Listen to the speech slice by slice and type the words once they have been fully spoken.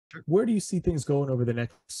Where do you see things going over the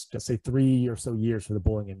next, let's say, 3 or so years for the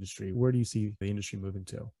bowling industry? Where do you see the industry moving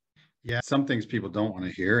to? Yeah, some things people don't want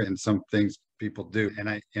to hear, and some things people do.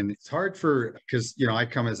 And it's hard because I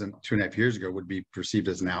come as 2.5 years ago would be perceived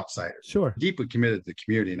as an outsider. Sure. Deeply committed to the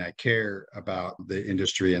community, and I care about the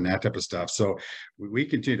industry and that type of stuff. So we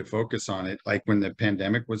continue to focus on it. Like when the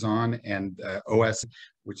pandemic was on, and OS,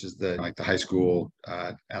 which is the high school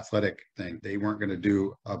athletic thing, they weren't going to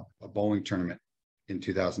do a bowling tournament in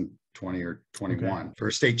 2020 or 21 for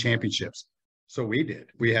state championships. So we did.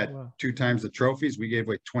 We had 2 times the trophies. We gave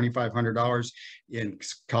away $2,500 in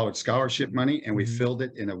college scholarship money, and we filled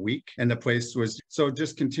it in a week. And the place was, so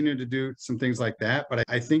just continue to do some things like that. But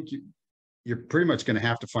I think you're pretty much going to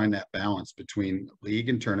have to find that balance between league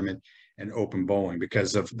and tournament and open bowling,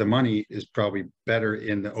 because of the money is probably better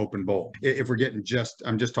in the open bowl. If we're getting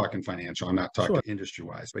I'm just talking financial, I'm not talking industry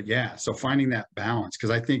wise, but yeah. So finding that balance,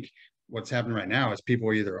 because I think what's happening right now is people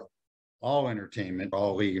are either all entertainment,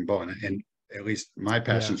 all league and bowling, and at least my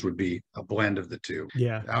passions would be a blend of the two,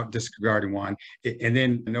 without disregarding one. And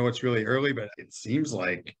then I know it's really early, but it seems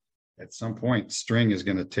like at some point string is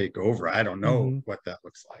going to take over. I don't know what that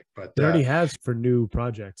looks like, but it already has for new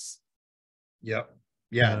projects. Yep.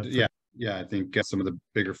 Yeah. I think some of the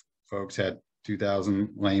bigger folks had 2,000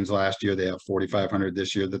 lanes last year. They have 4,500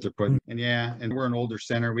 this year that they're putting. And we're an older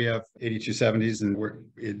center. We have 8270s,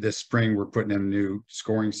 and this spring we're putting in a new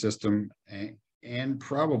scoring system and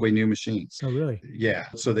probably new machines. Oh, really? Yeah.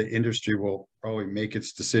 So the industry will probably make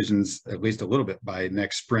its decisions at least a little bit by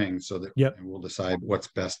next spring, so that we'll decide what's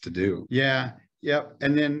best to do. Yeah. Yep.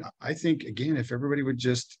 And then I think, again, if everybody would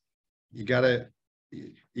just,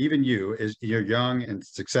 even you're young and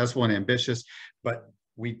successful and ambitious, but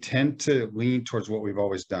we tend to lean towards what we've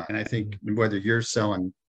always done. And I think whether you're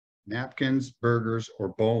selling napkins, burgers, or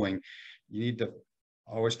bowling, you need to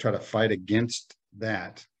always try to fight against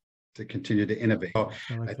that to continue to innovate. So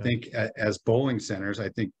I think as bowling centers, I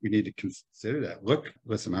think we need to consider that.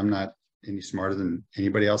 Listen, I'm not any smarter than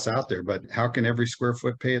anybody else out there, but how can every square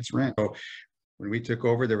foot pay its rent? So when we took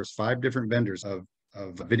over, there was 5 different vendors of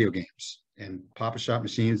video games and Pop-A-Shot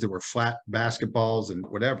machines that were flat basketballs and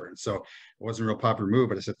whatever. And so it wasn't a real popular move,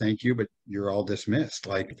 but I said, thank you, but you're all dismissed.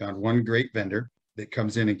 Like, I found one great vendor that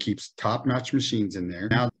comes in and keeps top-notch machines in there.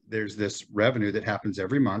 Now there's this revenue that happens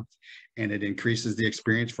every month, and it increases the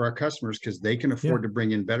experience for our customers, because they can afford to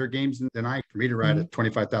bring in better games than for me to write a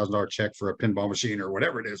 $25,000 check for a pinball machine or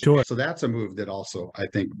whatever it is. Sure. So that's a move that also I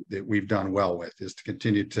think that we've done well with, is to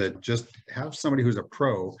continue to just have somebody who's a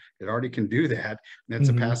pro that already can do that. And it's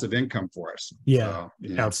a passive income for us. Yeah. So,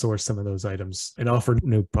 outsource some of those items and offer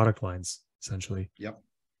new product lines, essentially. Yep.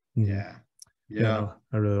 Yeah.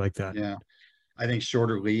 I really like that. Yeah. I think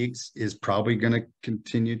shorter leagues is probably going to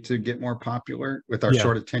continue to get more popular with our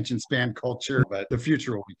short attention span culture, but the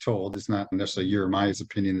future will be told. It's not necessarily your or my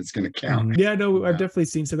opinion that's going to count. Yeah, no, I've definitely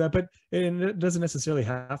seen some of that, but it doesn't necessarily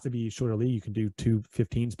have to be shorter league. You can do 2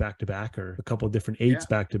 15s back to back, or a couple of different 8s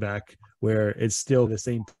back to back, where it's still the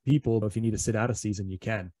same people. If you need to sit out a season, you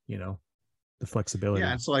can, the flexibility.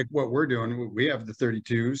 Yeah, it's like what we're doing. We have the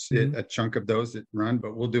 32s, a chunk of those that run,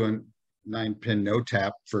 but we'll do a 9-pin no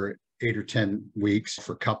tap for 8 or 10 weeks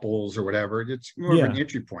for couples or whatever. It's more of an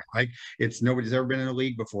entry point. Like, nobody's ever been in a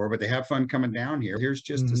league before, but they have fun coming down here. Here's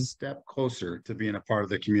just a step closer to being a part of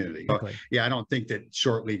the community. Exactly. So, I don't think that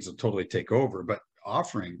short leagues will totally take over, but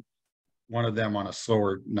offering one of them on a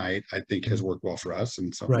slower night, I think, has worked well for us.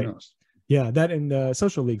 And so who knows? Yeah, that and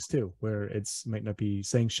social leagues too, where it's might not be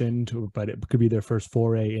sanctioned, but it could be their first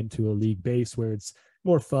foray into a league base where it's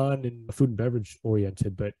more fun and food and beverage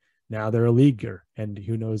oriented, but now they're a leaguer, and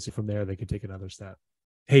who knows, from there they can take another step.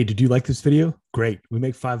 Hey, did you like this video? Great. We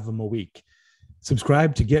make 5 of them a week.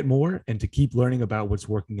 Subscribe to get more and to keep learning about what's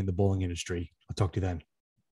working in the bowling industry. I'll talk to you then.